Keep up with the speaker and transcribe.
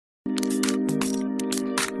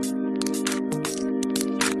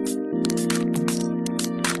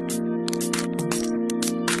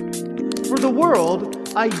the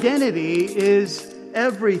world, identity is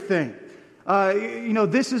everything.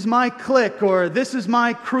 This is my clique, or this is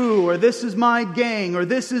my crew, or this is my gang, or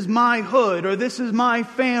this is my hood, or this is my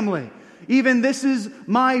family. Even this is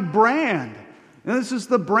my brand. And this is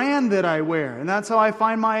the brand that I wear, and that's how I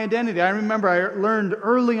find my identity. I remember I learned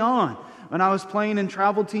early on when I was playing in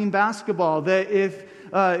travel team basketball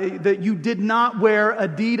that you did not wear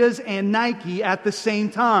Adidas and Nike at the same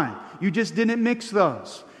time. You just didn't mix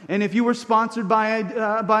those. And if you were sponsored by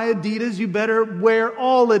Adidas, you better wear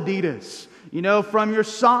all Adidas. From your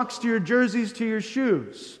socks to your jerseys to your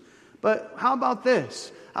shoes. But how about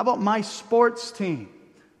this? How about my sports team?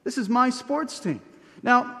 This is my sports team.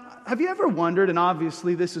 Now, have you ever wondered, and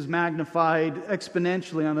obviously this is magnified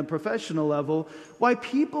exponentially on the professional level, why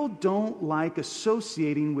people don't like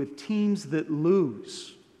associating with teams that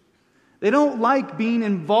lose? They don't like being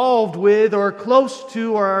involved with or close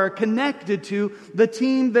to or are connected to the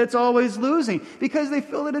team that's always losing because they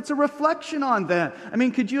feel that it's a reflection on them. I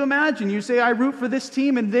mean, could you imagine? You say, I root for this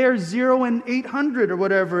team and they're 0-800 or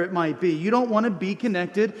whatever it might be. You don't want to be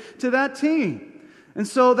connected to that team. And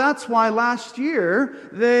so that's why last year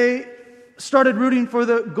they started rooting for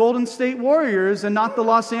the Golden State Warriors and not the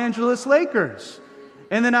Los Angeles Lakers.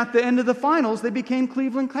 And then at the end of the finals, they became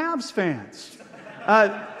Cleveland Cavs fans.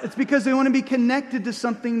 It's because they want to be connected to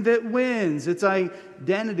something that wins. It's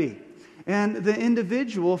identity. And the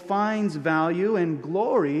individual finds value and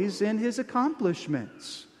glories in his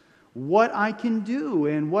accomplishments. What I can do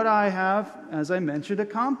and what I have, as I mentioned,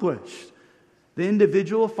 accomplished. The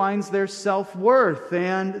individual finds their self-worth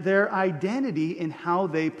and their identity in how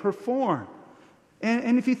they perform.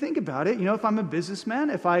 And if you think about it, if I'm a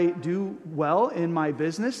businessman, if I do well in my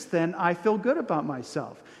business, then I feel good about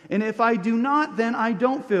myself. And if I do not, then I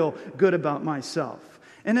don't feel good about myself.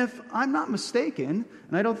 And if I'm not mistaken,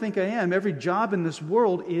 and I don't think I am, every job in this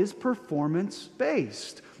world is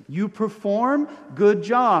performance-based. You perform, good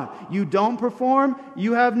job. You don't perform,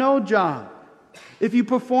 you have no job. If you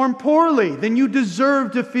perform poorly, then you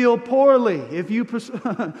deserve to feel poorly. If you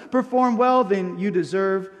perform well, then you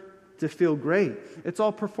deserve to feel great. It's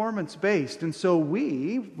all performance-based. And so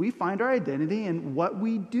we find our identity in what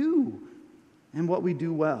we do and what we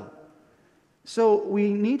do well. So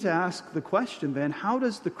we need to ask the question then, how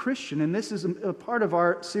does the Christian, and this is a part of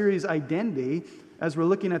our series Identity, as we're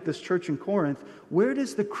looking at this church in Corinth, where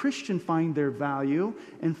does the Christian find their value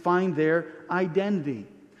and find their identity?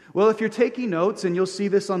 Well, if you're taking notes, and you'll see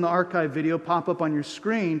this on the archive video pop up on your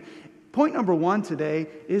screen, point number 1 today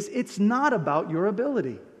is it's not about your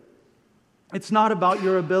ability. It's not about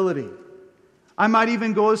your ability. I might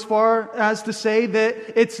even go as far as to say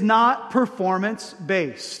that it's not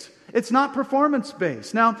performance-based. It's not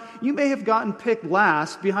performance-based. Now, you may have gotten picked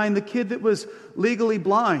last behind the kid that was legally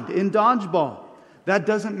blind in dodgeball. That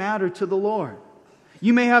doesn't matter to the Lord.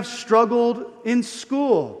 You may have struggled in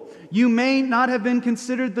school. You may not have been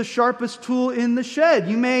considered the sharpest tool in the shed.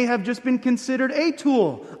 You may have just been considered a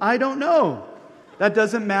tool. I don't know. That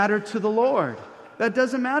doesn't matter to the Lord. That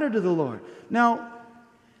doesn't matter to the Lord. Now,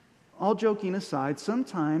 all joking aside,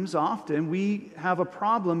 often, we have a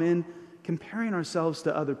problem in comparing ourselves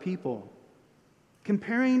to other people.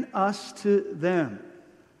 Comparing us to them.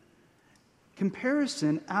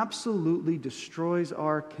 Comparison absolutely destroys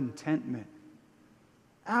our contentment.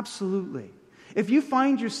 Absolutely. If you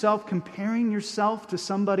find yourself comparing yourself to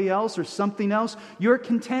somebody else or something else, your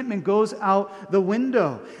contentment goes out the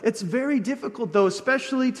window. It's very difficult, though,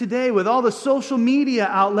 especially today with all the social media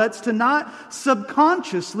outlets, to not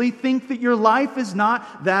subconsciously think that your life is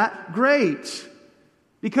not that great.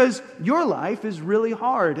 Because your life is really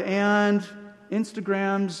hard, and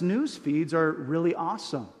Instagram's news feeds are really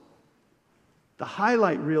awesome. The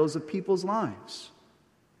highlight reels of people's lives.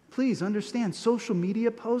 Please understand, social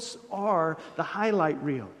media posts are the highlight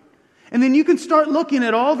reel. And then you can start looking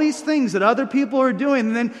at all these things that other people are doing,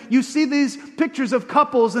 and then you see these pictures of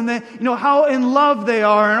couples and then how in love they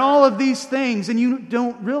are and all of these things, and you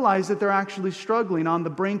don't realize that they're actually struggling on the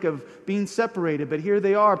brink of being separated. But here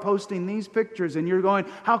they are posting these pictures, and you're going,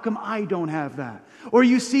 how come I don't have that? Or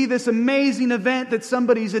you see this amazing event that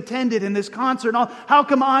somebody's attended in this concert, and all, how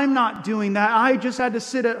come I'm not doing that? I just had to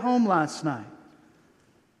sit at home last night.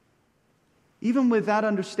 Even with that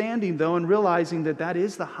understanding, though, and realizing that that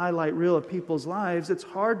is the highlight reel of people's lives, it's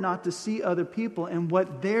hard not to see other people and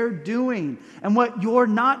what they're doing and what you're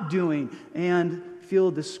not doing and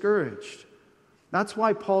feel discouraged. That's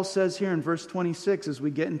why Paul says here in verse 26, as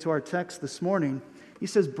we get into our text this morning, he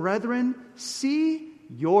says, "Brethren, see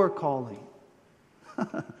your calling."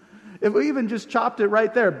 If we even just chopped it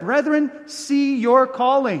right there, brethren, see your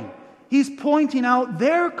calling. He's pointing out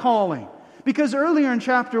their calling. Because earlier in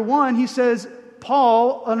chapter 1, he says,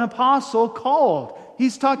 Paul, an apostle, called.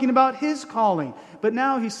 He's talking about his calling. But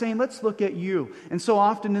now he's saying, let's look at you. And so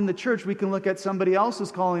often in the church, we can look at somebody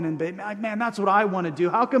else's calling and be, man, that's what I want to do.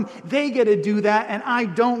 How come they get to do that and I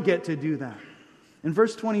don't get to do that? In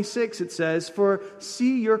verse 26, it says, for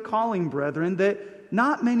see your calling, brethren, that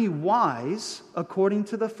not many wise according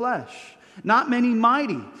to the flesh, not many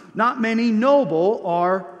mighty, not many noble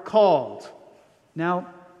are called. Now,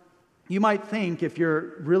 you might think, if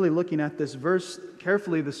you're really looking at this verse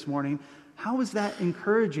carefully this morning, how is that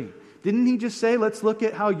encouraging? Didn't he just say, let's look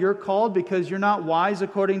at how you're called because you're not wise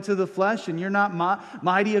according to the flesh and you're not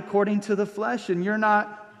mighty according to the flesh and you're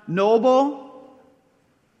not noble?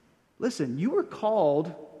 Listen, you were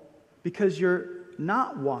called because you're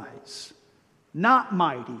not wise, not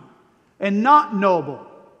mighty, and not noble.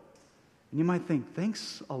 And you might think,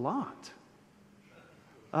 thanks a lot.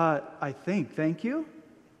 Thank you.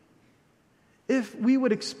 If we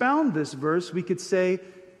would expound this verse, we could say,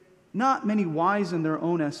 not many wise in their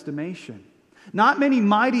own estimation, not many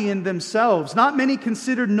mighty in themselves, not many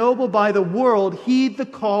considered noble by the world, heed the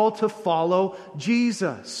call to follow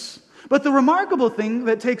Jesus. But the remarkable thing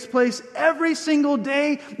that takes place every single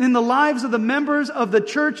day in the lives of the members of the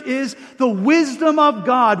church is the wisdom of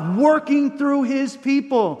God working through His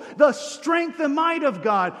people. The strength and might of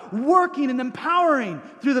God working and empowering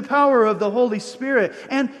through the power of the Holy Spirit.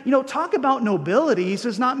 And, talk about nobility. He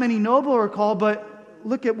says not many noble are called, but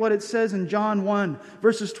look at what it says in John 1,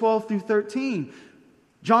 verses 12 through 13.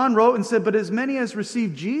 John wrote and said, but as many as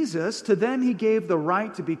received Jesus, to them He gave the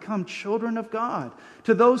right to become children of God,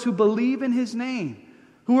 to those who believe in His name,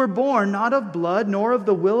 who were born not of blood, nor of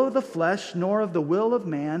the will of the flesh, nor of the will of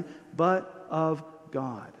man, but of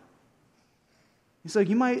God. So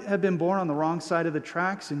you might have been born on the wrong side of the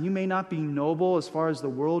tracks, and you may not be noble as far as the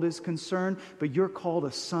world is concerned, but you're called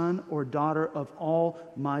a son or daughter of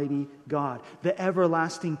Almighty God, the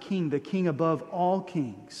everlasting King, the King above all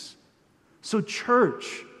kings. So church,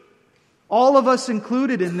 all of us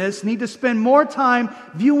included in this, need to spend more time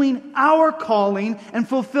viewing our calling and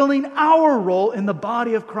fulfilling our role in the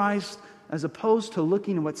body of Christ as opposed to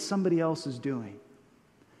looking at what somebody else is doing.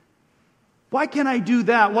 Why can't I do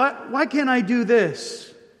that? Why can't I do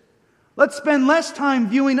this? Let's spend less time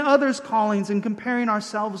viewing others' callings and comparing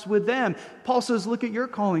ourselves with them. Paul says, look at your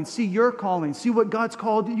calling, see your calling, see what God's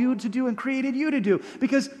called you to do and created you to do.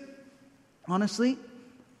 Because, honestly,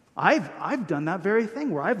 I've done that very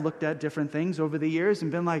thing where I've looked at different things over the years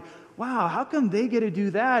and been like, wow, how come they get to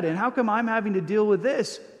do that? And how come I'm having to deal with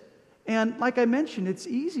this? And like I mentioned, it's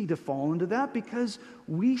easy to fall into that because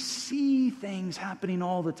we see things happening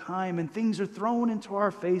all the time and things are thrown into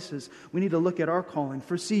our faces. We need to look at our calling.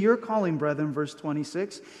 For see your calling, brethren, verse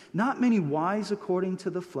 26, not many wise according to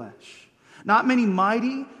the flesh, not many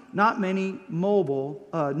mighty, not many noble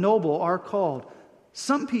are called.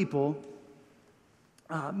 Some people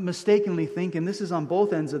mistakenly think, and this is on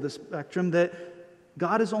both ends of the spectrum, that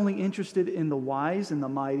God is only interested in the wise and the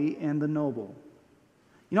mighty and the noble.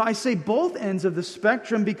 I say both ends of the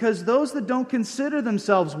spectrum because those that don't consider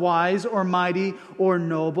themselves wise or mighty or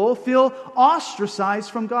noble feel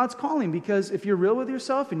ostracized from God's calling. Because if you're real with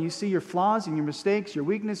yourself and you see your flaws and your mistakes, your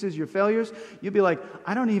weaknesses, your failures, you'll be like,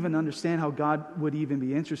 I don't even understand how God would even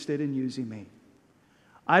be interested in using me.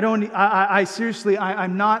 I'm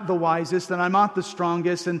not the wisest and I'm not the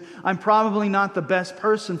strongest and I'm probably not the best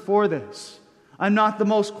person for this. I'm not the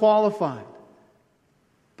most qualified.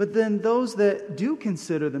 But then those that do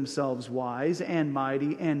consider themselves wise and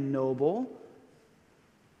mighty and noble,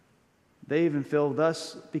 they even feel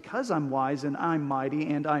thus, because I'm wise and I'm mighty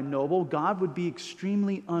and I'm noble, God would be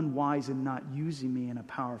extremely unwise in not using me in a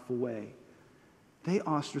powerful way. They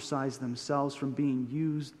ostracize themselves from being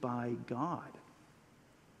used by God,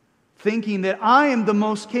 thinking that I am the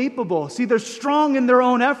most capable. See, they're strong in their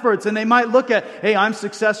own efforts, and they might look at, hey, I'm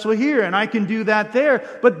successful here, and I can do that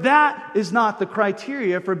there. But that is not the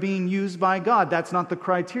criteria for being used by God. That's not the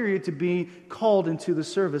criteria to be called into the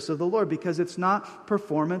service of the Lord, because it's not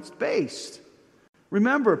performance-based.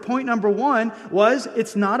 Remember, point number 1 was,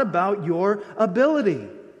 it's not about your ability.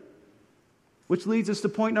 Which leads us to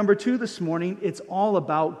point number 2 this morning. It's all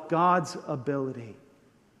about God's ability.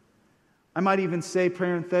 I might even say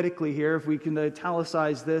parenthetically here, if we can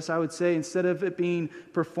italicize this, I would say instead of it being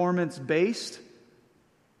performance-based,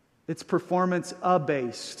 it's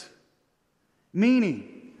performance-based.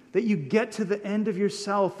 Meaning that you get to the end of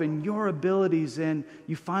yourself and your abilities and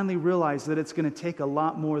you finally realize that it's going to take a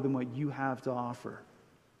lot more than what you have to offer.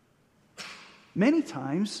 Many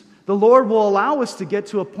times, the Lord will allow us to get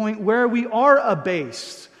to a point where we are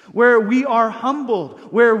abased, where we are humbled,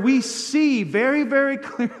 where we see very, very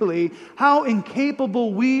clearly how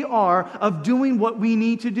incapable we are of doing what we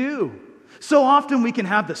need to do. So often we can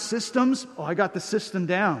have the systems. Oh, I got the system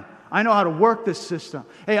down. I know how to work this system.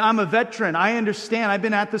 Hey, I'm a veteran. I understand. I've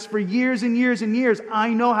been at this for years and years and years.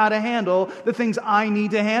 I know how to handle the things I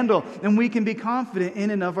need to handle. And we can be confident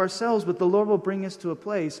in and of ourselves, but the Lord will bring us to a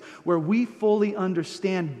place where we fully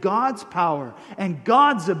understand God's power and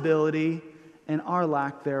God's ability and our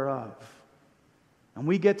lack thereof. And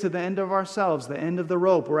we get to the end of ourselves, the end of the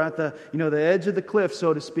rope. We're at the edge of the cliff,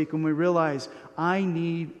 so to speak, when we realize I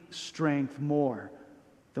need strength more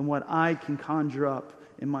than what I can conjure up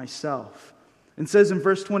in myself. It says in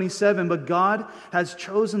verse 27, but God has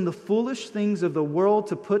chosen the foolish things of the world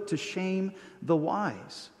to put to shame the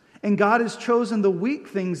wise. And God has chosen the weak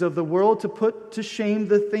things of the world to put to shame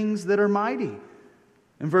the things that are mighty.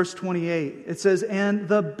 In verse 28, it says, and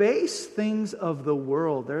the base things of the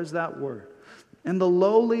world, there's that word, and the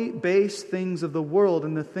lowly base things of the world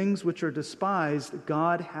and the things which are despised,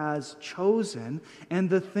 God has chosen, and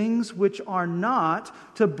the things which are not,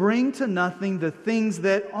 to bring to nothing the things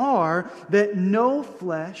that are, that no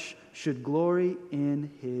flesh should glory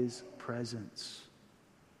in His presence.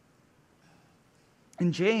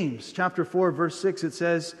 In James chapter 4, verse 6, it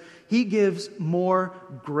says, He gives more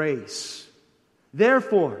grace.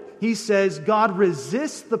 Therefore, he says, God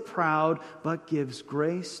resists the proud, but gives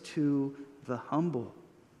grace to the humble.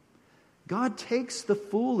 God takes the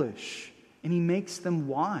foolish and He makes them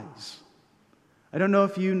wise. I don't know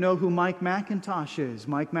if you know who Mike McIntosh is.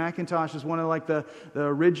 Mike McIntosh is one of the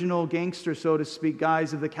original gangster, so to speak,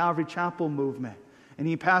 guys of the Calvary Chapel movement. And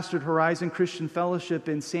he pastored Horizon Christian Fellowship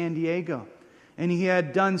in San Diego. And he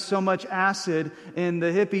had done so much acid in the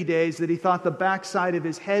hippie days that he thought the backside of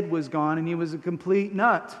his head was gone and he was a complete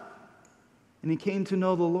nut. And he came to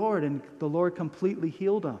know the Lord, and the Lord completely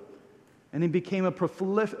healed him. And he became a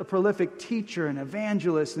prolific teacher and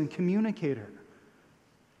evangelist and communicator,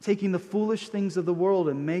 taking the foolish things of the world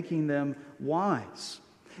and making them wise.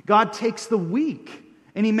 God takes the weak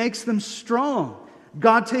and He makes them strong.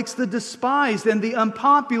 God takes the despised and the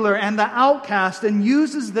unpopular and the outcast and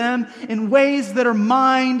uses them in ways that are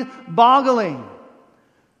mind-boggling.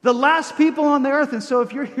 The last people on the earth. And so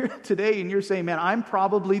if you're here today and you're saying, man, I'm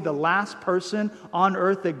probably the last person on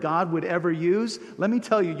earth that God would ever use, let me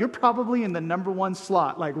tell you, you're probably in the number one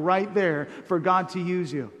slot, like right there for God to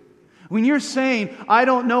use you. When you're saying, I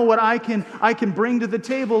don't know what I can bring to the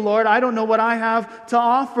table, Lord, I don't know what I have to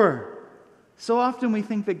offer. So often we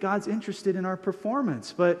think that God's interested in our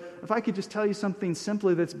performance. But if I could just tell you something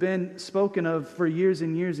simply that's been spoken of for years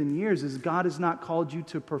and years and years, is God has not called you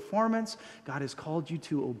to performance. God has called you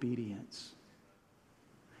to obedience.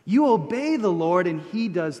 You obey the Lord and He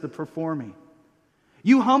does the performing.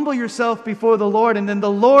 You humble yourself before the Lord and then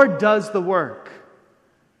the Lord does the work.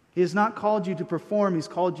 He has not called you to perform. He's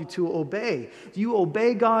called you to obey. You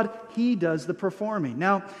obey God, He does the performing.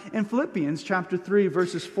 Now, in Philippians chapter 3,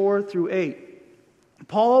 verses 4 through 8,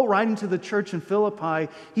 Paul, writing to the church in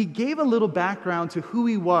Philippi, he gave a little background to who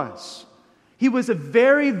he was. He was a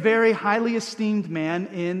very, very highly esteemed man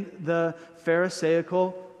in the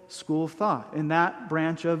Pharisaical school of thought, in that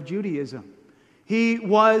branch of Judaism. He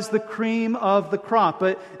was the cream of the crop.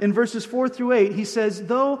 But in verses 4 through 8, he says,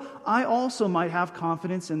 though I also might have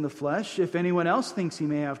confidence in the flesh, if anyone else thinks he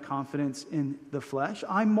may have confidence in the flesh,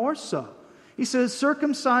 I'm more so. He says,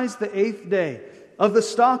 circumcised the 8th day, of the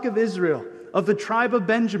stock of Israel, of the tribe of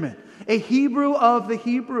Benjamin, a Hebrew of the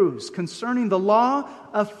Hebrews, concerning the law,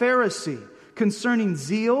 a Pharisee, concerning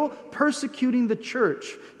zeal, persecuting the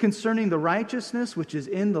church, concerning the righteousness which is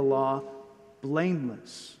in the law,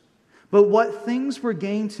 blameless. But what things were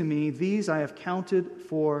gained to me, these I have counted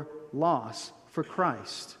for loss for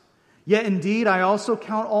Christ. Yet indeed I also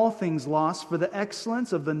count all things lost for the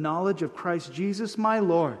excellence of the knowledge of Christ Jesus my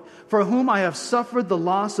Lord, for whom I have suffered the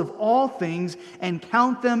loss of all things and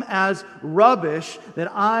count them as rubbish,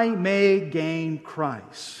 that I may gain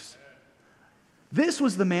Christ. This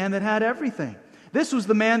was the man that had everything. This was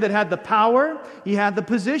the man that had the power. He had the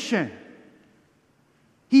position.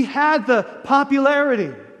 He had the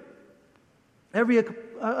popularity. Every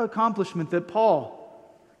accomplishment that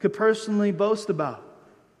Paul could personally boast about.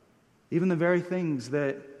 Even the very things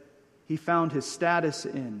that he found his status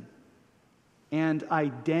in and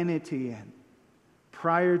identity in.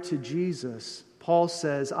 Prior to Jesus, Paul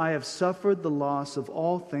says, I have suffered the loss of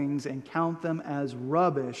all things and count them as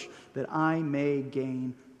rubbish that I may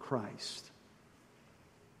gain Christ.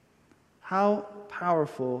 How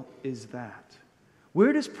powerful is that?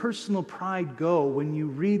 Where does personal pride go when you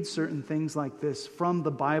read certain things like this from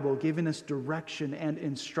the Bible, giving us direction and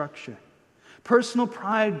instruction? Personal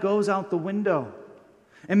pride goes out the window.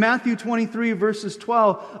 In Matthew 23, verses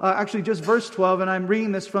 12, actually just verse 12, and I'm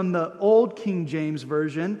reading this from the Old King James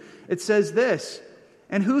Version, it says this,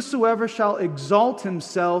 "And whosoever shall exalt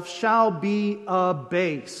himself shall be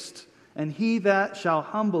abased, and he that shall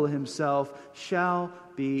humble himself shall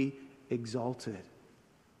be exalted."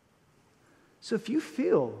 So if you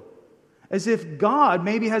feel as if God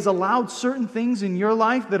maybe has allowed certain things in your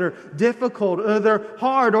life that are difficult, or they're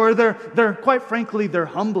hard, or they're quite frankly, they're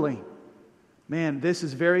humbling. Man, this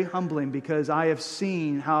is very humbling because I have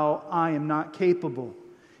seen how I am not capable.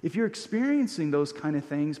 If you're experiencing those kind of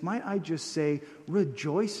things, might I just say,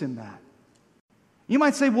 rejoice in that. You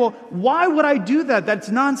might say, well, why would I do that? That's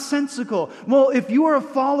nonsensical. Well, if you are a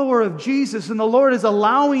follower of Jesus and the Lord is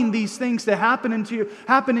allowing these things to happen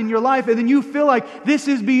in your life, and then you feel like this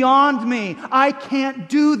is beyond me, I can't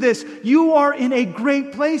do this, you are in a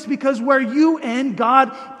great place, because where you end,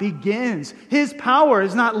 God begins. His power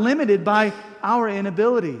is not limited by our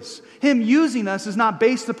inabilities. Him using us is not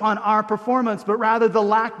based upon our performance, but rather the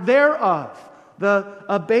lack thereof, the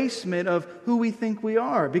abasement of who we think we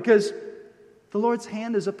are, because the Lord's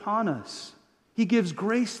hand is upon us. He gives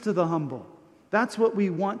grace to the humble. That's what we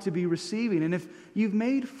want to be receiving. And if you've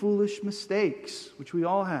made foolish mistakes, which we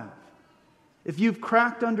all have, if you've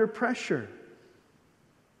cracked under pressure,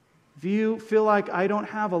 if you feel like I don't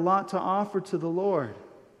have a lot to offer to the Lord,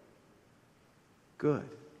 good.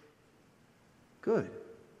 Good.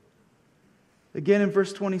 Again, in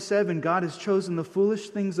verse 27, God has chosen the foolish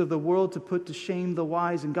things of the world to put to shame the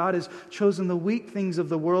wise, and God has chosen the weak things of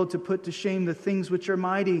the world to put to shame the things which are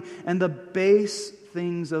mighty, and the base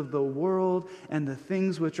things of the world and the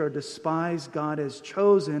things which are despised God has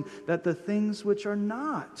chosen, that the things which are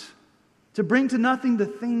not, to bring to nothing the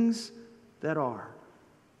things that are.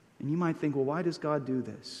 And you might think, well, why does God do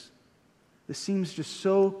this? This seems just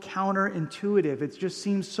so counterintuitive. It just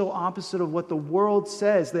seems so opposite of what the world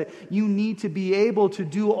says, that you need to be able to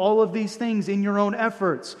do all of these things in your own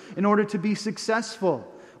efforts in order to be successful.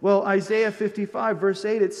 Well, Isaiah 55, verse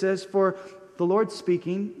 8, it says, for the Lord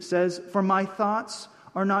speaking, says, "For my thoughts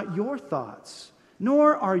are not your thoughts,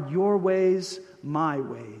 nor are your ways my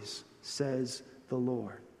ways, says the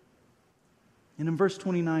Lord." And in verse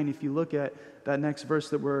 29, if you look at that next verse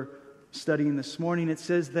that we're studying this morning, it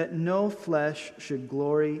says that no flesh should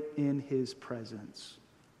glory in His presence.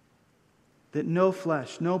 That no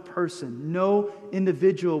flesh, no person, no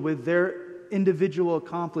individual with their individual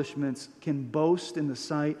accomplishments can boast in the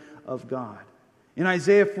sight of God. In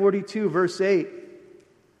Isaiah 42, verse 8,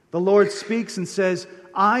 the Lord speaks and says,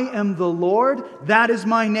 "I am the Lord, that is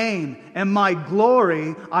my name, and my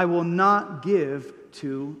glory I will not give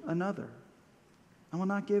to another." I will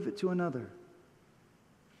not give it to another.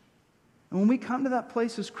 And when we come to that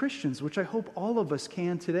place as Christians, which I hope all of us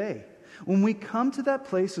can today, when we come to that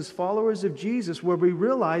place as followers of Jesus where we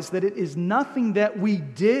realize that it is nothing that we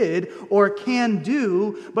did or can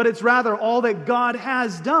do, but it's rather all that God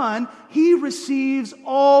has done, He receives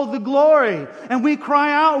all the glory. And we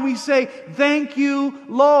cry out and we say, "Thank you,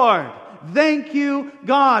 Lord. Thank you,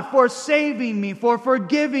 God, for saving me, for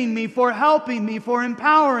forgiving me, for helping me, for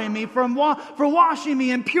empowering me, for washing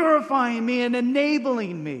me and purifying me and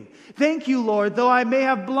enabling me. Thank you, Lord, though I may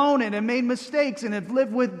have blown it and made mistakes and have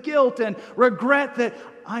lived with guilt and regret, that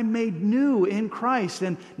I'm made new in Christ.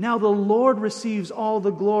 And now the Lord receives all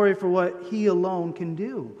the glory for what He alone can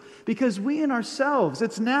do." Because we in ourselves,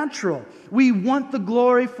 it's natural. We want the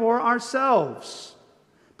glory for ourselves.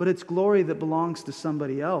 But it's glory that belongs to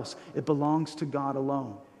somebody else. It belongs to God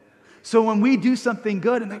alone. So when we do something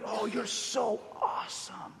good and they go, "Oh, you're so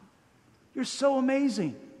awesome. You're so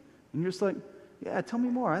amazing." And you're just like, "Yeah, tell me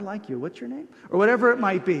more. I like you. What's your name?" Or whatever it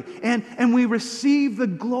might be. And we receive the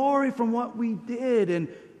glory from what we did. And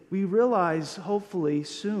we realize, hopefully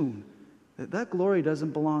soon, that glory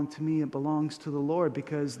doesn't belong to me, it belongs to the Lord,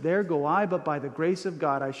 because there go I, but by the grace of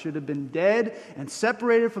God I should have been dead and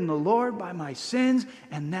separated from the Lord by my sins,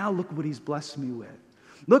 and now look what He's blessed me with.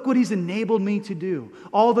 Look what He's enabled me to do.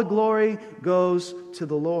 All the glory goes to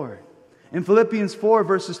the Lord. In Philippians 4,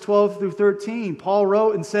 verses 12 through 13, Paul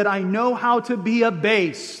wrote and said, "I know how to be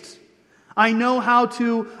abased. I know how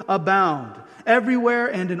to abound. Everywhere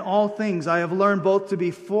and in all things I have learned both to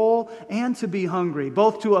be full and to be hungry,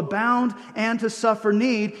 both to abound and to suffer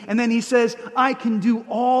need." And then he says, "I can do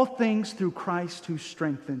all things through Christ who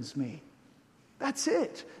strengthens me." That's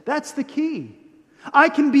it. That's the key. I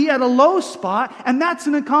can be at a low spot, and that's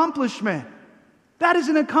an accomplishment. That is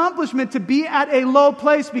an accomplishment, to be at a low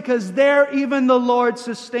place, because there even the Lord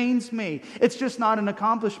sustains me. It's just not an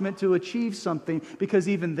accomplishment to achieve something, because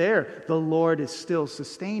even there the Lord is still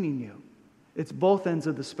sustaining you. It's both ends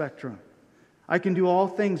of the spectrum. I can do all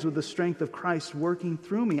things with the strength of Christ working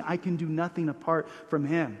through me. I can do nothing apart from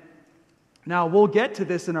Him. Now, we'll get to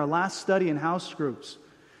this in our last study in house groups,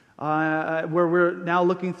 where we're now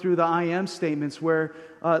looking through the I am statements, where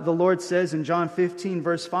the Lord says in John 15,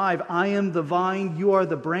 verse 5, I am the vine, you are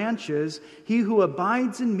the branches. He who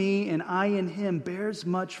abides in me and I in him bears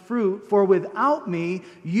much fruit, for without me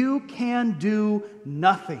you can do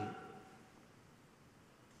nothing.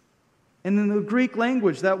 And in the Greek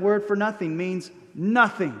language, that word for nothing means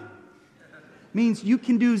nothing. Means you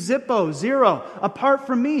can do zippo, zero. Apart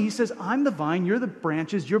from me, He says, I'm the vine, you're the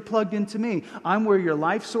branches, you're plugged into me. I'm where your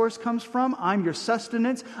life source comes from. I'm your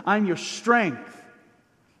sustenance. I'm your strength.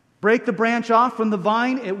 Break the branch off from the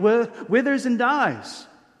vine, it withers and dies.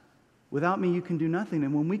 Without me, you can do nothing.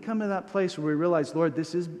 And when we come to that place where we realize, Lord,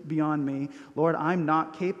 this is beyond me. Lord, I'm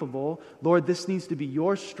not capable. Lord, this needs to be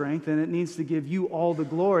your strength and it needs to give you all the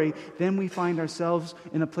glory. Then we find ourselves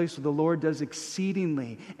in a place where the Lord does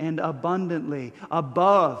exceedingly and abundantly,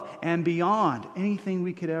 above and beyond anything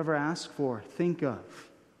we could ever ask for, think of.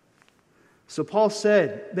 So Paul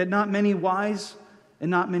said that not many wise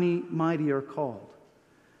and not many mighty are called.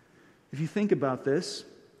 If you think about this,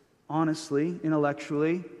 honestly,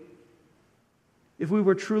 intellectually, if we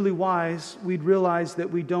were truly wise, we'd realize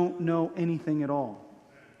that we don't know anything at all,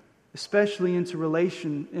 especially in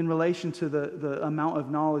relation to the amount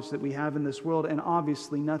of knowledge that we have in this world, and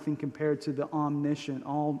obviously nothing compared to the omniscient,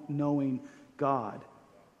 all-knowing God.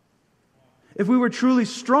 If we were truly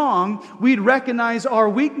strong, we'd recognize our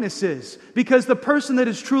weaknesses, because the person that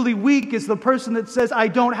is truly weak is the person that says, I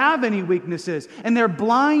don't have any weaknesses, and they're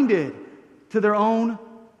blinded to their own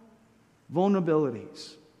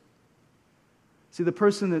vulnerabilities. See, the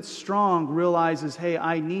person that's strong realizes, hey,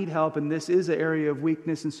 I need help, and this is an area of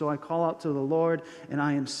weakness, and so I call out to the Lord, and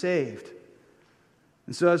I am saved.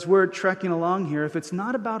 And so as we're trekking along here, if it's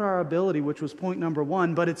not about our ability, which was point number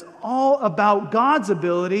 1, but it's all about God's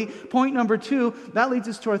ability, point number 2, that leads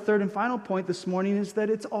us to our third and final point this morning, is that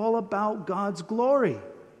it's all about God's glory.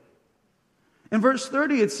 In verse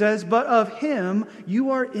 30 it says, but of Him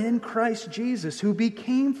you are in Christ Jesus, who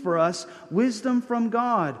became for us wisdom from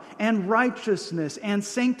God, and righteousness, and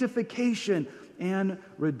sanctification, and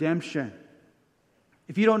redemption.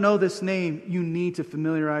 If you don't know this name, you need to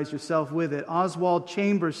familiarize yourself with it. Oswald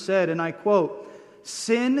Chambers said, and I quote,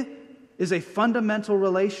 sin is a fundamental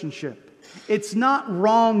relationship. It's not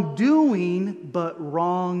wrongdoing, but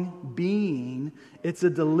wrong being. It's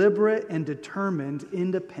a deliberate and determined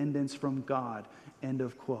independence from God. End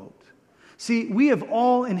of quote. See, we have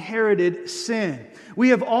all inherited sin. We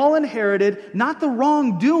have all inherited not the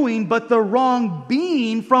wrongdoing, but the wrong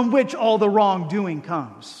being from which all the wrongdoing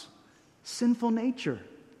comes. Sinful nature.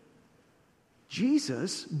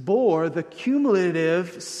 Jesus bore the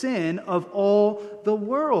cumulative sin of all the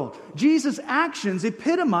world. Jesus' actions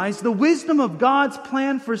epitomize the wisdom of God's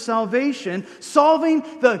plan for salvation, solving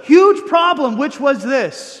the huge problem, which was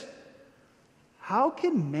this: how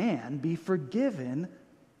can man be forgiven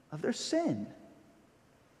of their sin?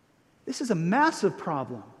 This is a massive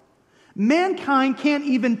problem. Mankind can't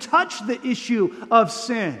even touch the issue of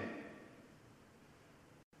sin.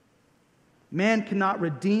 Man cannot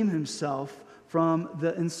redeem himself from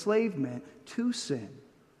the enslavement to sin.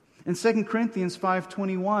 In 2 Corinthians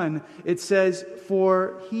 5:21, it says,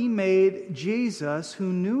 for He made Jesus,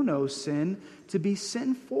 who knew no sin, to be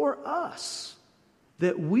sin for us,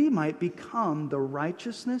 that we might become the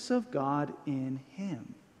righteousness of God in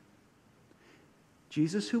Him.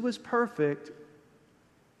 Jesus, who was perfect,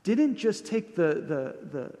 didn't just take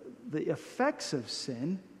the effects of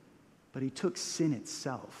sin, but He took sin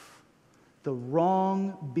itself. The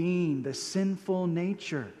wrong being, the sinful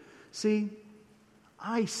nature. See,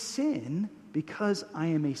 I sin because I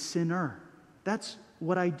am a sinner. That's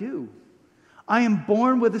what I do. I am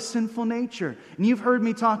born with a sinful nature. And you've heard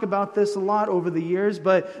me talk about this a lot over the years,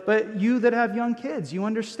 but you that have young kids, you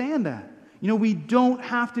understand that. You know, we don't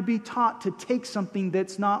have to be taught to take something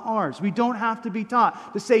that's not ours. We don't have to be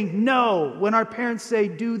taught to say no when our parents say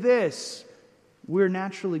do this. We're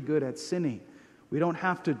naturally good at sinning. We don't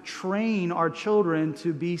have to train our children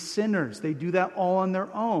to be sinners. They do that all on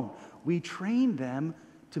their own. We train them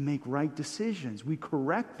to make right decisions. We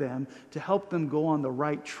correct them to help them go on the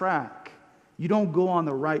right track. You don't go on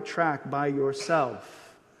the right track by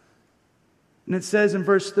yourself. And it says in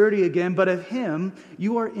verse 30 again, but of Him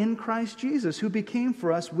you are in Christ Jesus, who became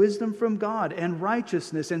for us wisdom from God, and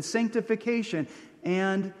righteousness, and sanctification,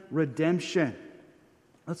 and redemption.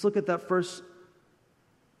 Let's look at that first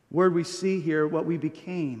word we see here, what we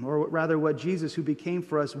became, or rather what Jesus, who became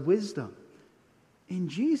for us wisdom. In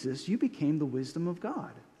Jesus, you became the wisdom of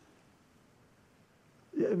God.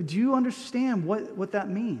 Do you understand what that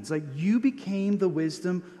means? Like, you became the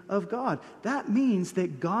wisdom of God. That means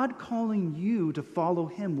that God calling you to follow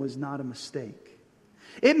Him was not a mistake.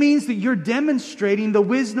 It means that you're demonstrating the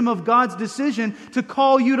wisdom of God's decision to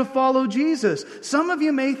call you to follow Jesus. Some of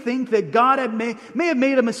you may think that God may have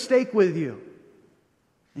made a mistake with you.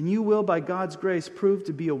 And you will, by God's grace, prove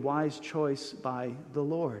to be a wise choice by the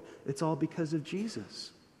Lord. It's all because of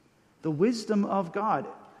Jesus. The wisdom of God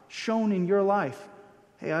shown in your life.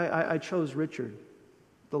 Hey, I chose Richard,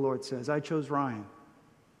 the Lord says. I chose Ryan.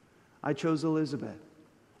 I chose Elizabeth.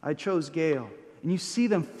 I chose Gail. And you see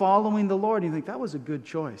them following the Lord, and you think, that was a good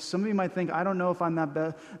choice. Some of you might think, I don't know if I'm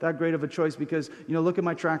that great of a choice because, look at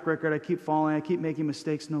my track record. I keep falling. I keep making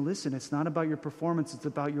mistakes. No, listen, it's not about your performance. It's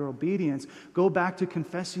about your obedience. Go back to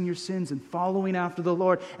confessing your sins and following after the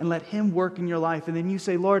Lord and let Him work in your life. And then you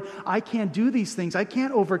say, Lord, I can't do these things. I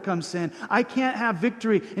can't overcome sin. I can't have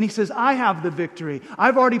victory. And He says, I have the victory.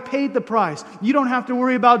 I've already paid the price. You don't have to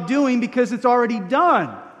worry about doing because it's already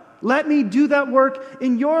done. Let me do that work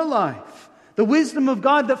in your life. The wisdom of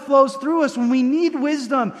God that flows through us when we need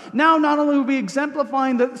wisdom. Now, not only are we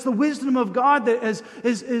exemplifying that it's the wisdom of God that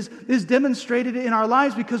is demonstrated in our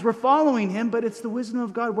lives because we're following Him, but it's the wisdom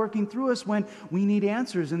of God working through us when we need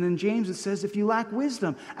answers. And then James, it says, if you lack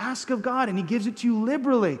wisdom, ask of God, and He gives it to you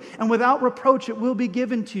liberally. And without reproach, it will be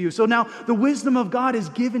given to you. So now, the wisdom of God is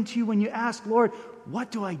given to you when you ask, Lord,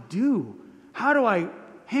 what do I do? How do I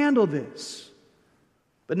handle this?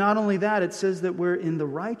 But not only that, it says that we're in the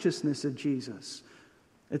righteousness of Jesus.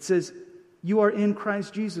 It says, you are in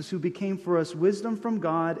Christ Jesus, who became for us wisdom from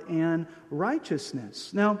God and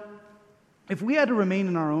righteousness. Now, if we had to remain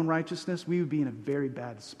in our own righteousness, we would be in a very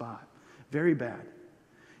bad spot. Very bad.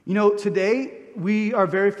 Today, we are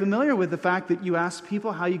very familiar with the fact that you ask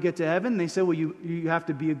people how you get to heaven, and they say, well, you have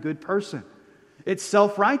to be a good person. It's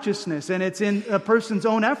self-righteousness, and it's in a person's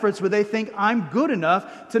own efforts where they think, I'm good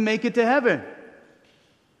enough to make it to heaven.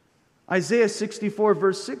 Isaiah 64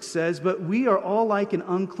 verse 6 says, but we are all like an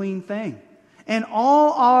unclean thing, and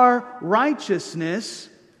all our righteousness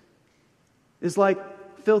is like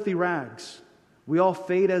filthy rags. We all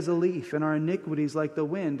fade as a leaf, and our iniquities like the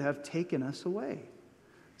wind have taken us away.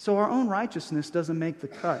 So our own righteousness doesn't make the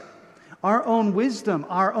cut. Our own wisdom,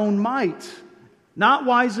 our own might, not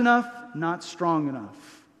wise enough, not strong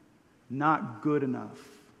enough, not good enough.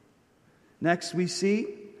 Next we see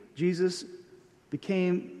Jesus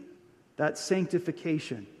became that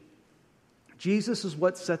sanctification. Jesus is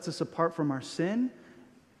what sets us apart from our sin,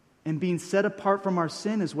 and being set apart from our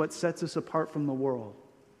sin is what sets us apart from the world.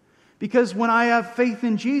 Because when I have faith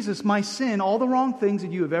in Jesus, my sin, all the wrong things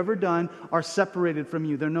that you have ever done are separated from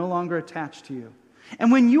you. They're no longer attached to you.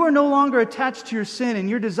 And when you are no longer attached to your sin and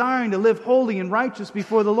you're desiring to live holy and righteous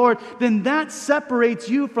before the Lord, then that separates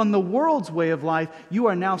you from the world's way of life. You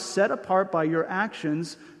are now set apart by your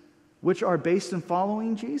actions, which are based in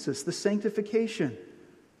following Jesus, the sanctification.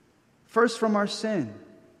 First, from our sin.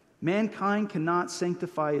 Mankind cannot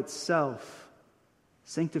sanctify itself.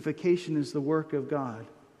 Sanctification is the work of God.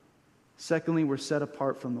 Secondly, we're set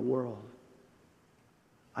apart from the world.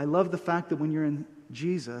 I love the fact that when you're in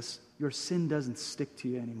Jesus, your sin doesn't stick to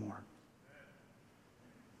you anymore.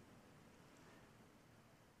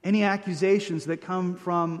 Any accusations that come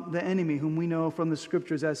from the enemy, whom we know from the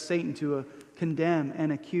Scriptures as Satan to condemn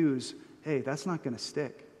and accuse, hey, that's not going to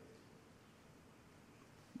stick.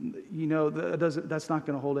 That's not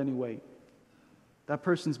going to hold any weight. That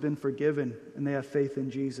person's been forgiven, and they have faith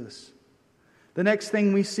in Jesus. The next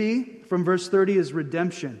thing we see from verse 30 is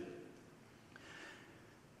redemption.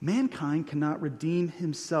 Mankind cannot redeem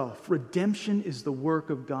himself. Redemption is the work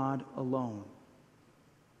of God alone.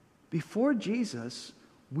 Before Jesus,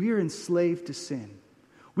 we are enslaved to sin.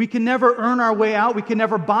 We can never earn our way out. We can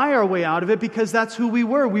never buy our way out of it because that's who we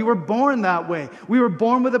were. We were born that way. We were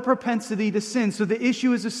born with a propensity to sin. So the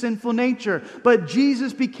issue is a sinful nature. But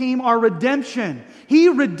Jesus became our redemption. He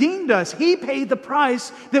redeemed us. He paid the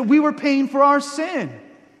price that we were paying for our sin.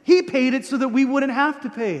 He paid it so that we wouldn't have to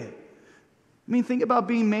pay it. I mean, think about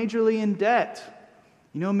being majorly in debt.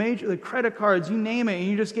 The credit cards, you name it, and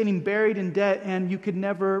you're just getting buried in debt and you could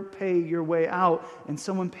never pay your way out, and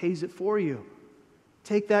someone pays it for you.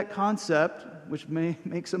 Take that concept, which may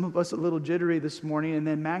make some of us a little jittery this morning, and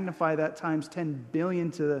then magnify that times 10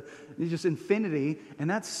 billion to just infinity, and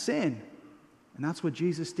that's sin. And that's what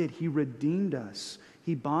Jesus did. He redeemed us.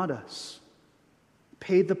 He bought us.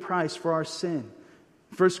 Paid the price for our sin.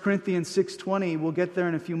 1 Corinthians 6:20, we'll get there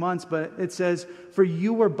in a few months, but it says, for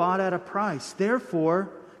you were bought at a price. Therefore,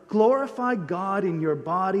 glorify God in your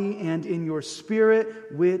body and in your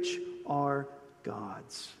spirit, which are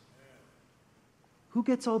God's. Who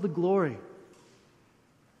gets all the glory?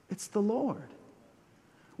 It's the Lord.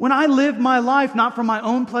 When I live my life not for my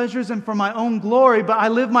own pleasures and for my own glory, but I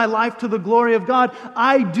live my life to the glory of God,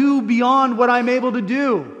 I do beyond what I'm able to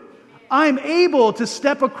do. I'm able to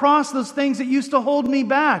step across those things that used to hold me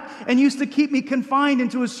back and used to keep me confined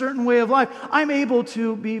into a certain way of life. I'm able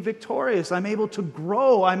to be victorious. I'm able to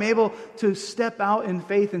grow. I'm able to step out in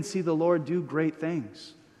faith and see the Lord do great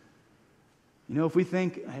things. You know, if we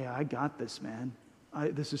think, hey, I got this, man.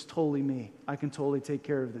 This is totally me. I can totally take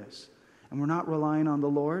care of this. And we're not relying on the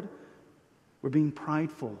Lord. We're being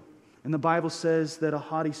prideful. And the Bible says that a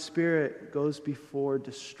haughty spirit goes before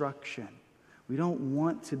destruction. We don't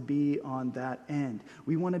want to be on that end.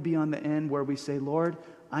 We want to be on the end where we say, Lord,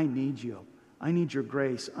 I need you. I need your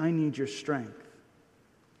grace. I need your strength.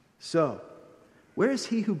 So, where is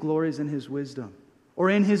he who glories in his wisdom, or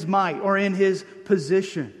in his might, or in his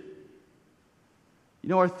position? You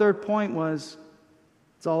know, our third point was,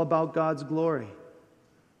 it's all about God's glory.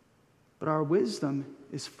 But our wisdom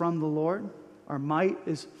is from the Lord. Our might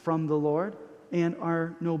is from the Lord. And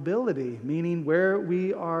our nobility, meaning where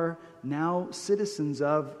we are now citizens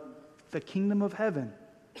of the kingdom of heaven,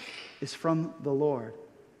 is from the Lord.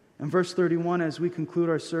 In verse 31, as we conclude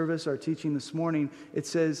our service, our teaching this morning, it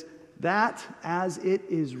says, that as it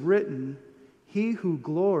is written, he who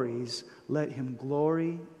glories, let him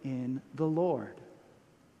glory in the Lord.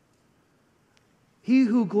 He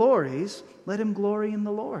who glories, let him glory in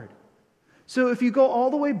the Lord. So if you go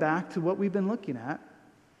all the way back to what we've been looking at,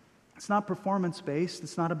 it's not performance-based.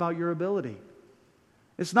 It's not about your ability.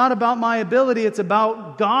 It's not about my ability. It's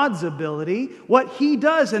about God's ability, what He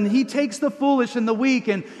does. And He takes the foolish and the weak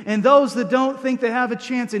and those that don't think they have a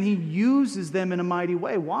chance, and He uses them in a mighty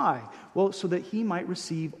way. Why? Well, so that He might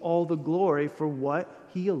receive all the glory for what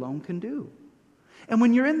He alone can do. And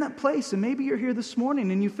when you're in that place, and maybe you're here this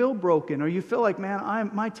morning and you feel broken, or you feel like,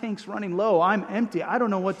 man, my tank's running low, I'm empty, I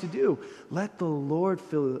don't know what to do. Let the Lord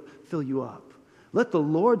fill you up. Let the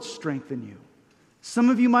Lord strengthen you. Some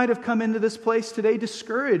of you might have come into this place today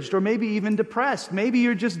discouraged, or maybe even depressed. Maybe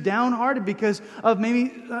you're just downhearted because of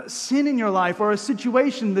maybe sin in your life, or a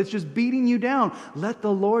situation that's just beating you down. Let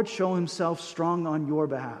the Lord show Himself strong on your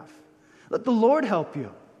behalf. Let the Lord help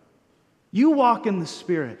you. You walk in the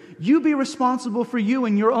Spirit. You be responsible for you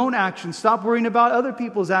and your own actions. Stop worrying about other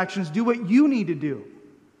people's actions. Do what you need to do.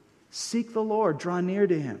 Seek the Lord. Draw near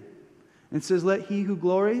to Him. And it says, let he who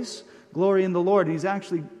glories, glory in the Lord. And he's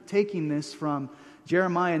actually taking this from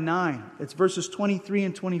Jeremiah 9. It's verses 23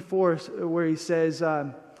 and 24 where he says,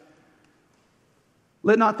 let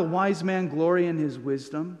not the wise man glory in his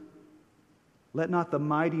wisdom. Let not the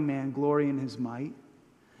mighty man glory in his might.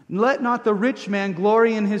 Let not the rich man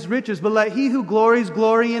glory in his riches, but let he who glories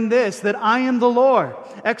glory in this, that I am the Lord,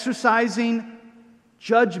 exercising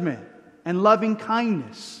judgment and loving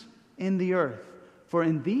kindness in the earth. For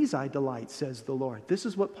in these I delight, says the Lord. This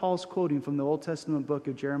is what Paul's quoting from the Old Testament book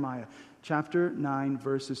of Jeremiah, chapter 9,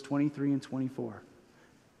 verses 23 and 24.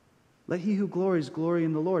 Let he who glories glory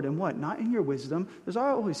in the Lord. And what? Not in your wisdom. There's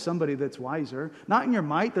always somebody that's wiser. Not in your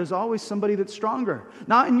might. There's always somebody that's stronger.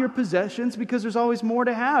 Not in your possessions, because there's always more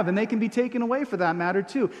to have, and they can be taken away for that matter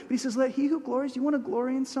too. But he says, let he who glories, you want to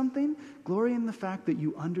glory in something? Glory in the fact that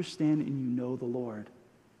you understand and you know the Lord.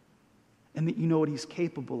 And that you know what He's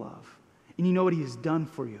capable of. And you know what He has done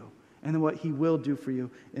for you. And what He will do for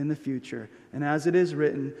you in the future. And as it is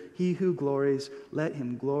written, he who glories, let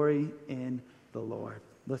him glory in the Lord.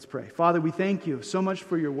 Let's pray. Father, we thank you so much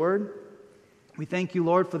for your word. We thank you,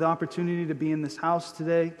 Lord, for the opportunity to be in this house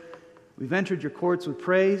today. We've entered your courts with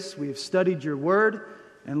praise. We have studied your word.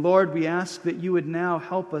 And Lord, we ask that you would now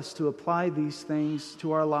help us to apply these things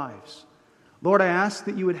to our lives. Lord, I ask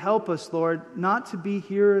that you would help us, Lord, not to be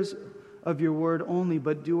hearers of your word only,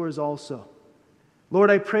 but doers also.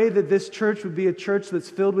 Lord, I pray that this church would be a church that's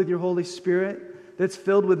filled with your Holy Spirit, that's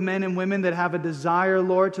filled with men and women that have a desire,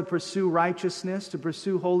 Lord, to pursue righteousness, to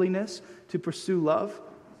pursue holiness, to pursue love.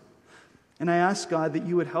 And I ask, God, that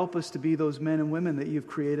you would help us to be those men and women that you've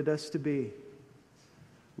created us to be.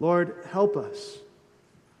 Lord, help us,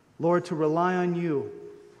 Lord, to rely on you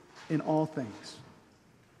in all things.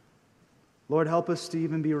 Lord, help us to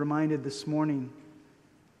even be reminded this morning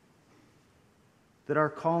that our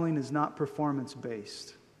calling is not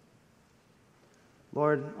performance-based.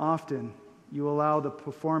 Lord, often you allow the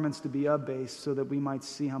performance to be up-based so that we might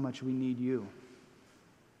see how much we need you.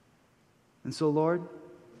 And so, Lord,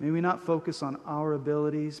 may we not focus on our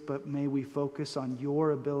abilities, but may we focus on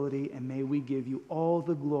your ability, and may we give you all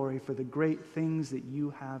the glory for the great things that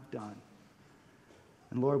you have done.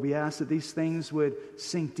 And Lord, we ask that these things would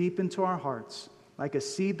sink deep into our hearts. Like a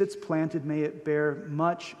seed that's planted, may it bear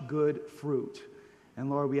much good fruit. And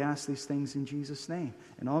Lord, we ask these things in Jesus' name.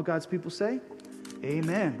 And all God's people say,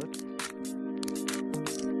 amen.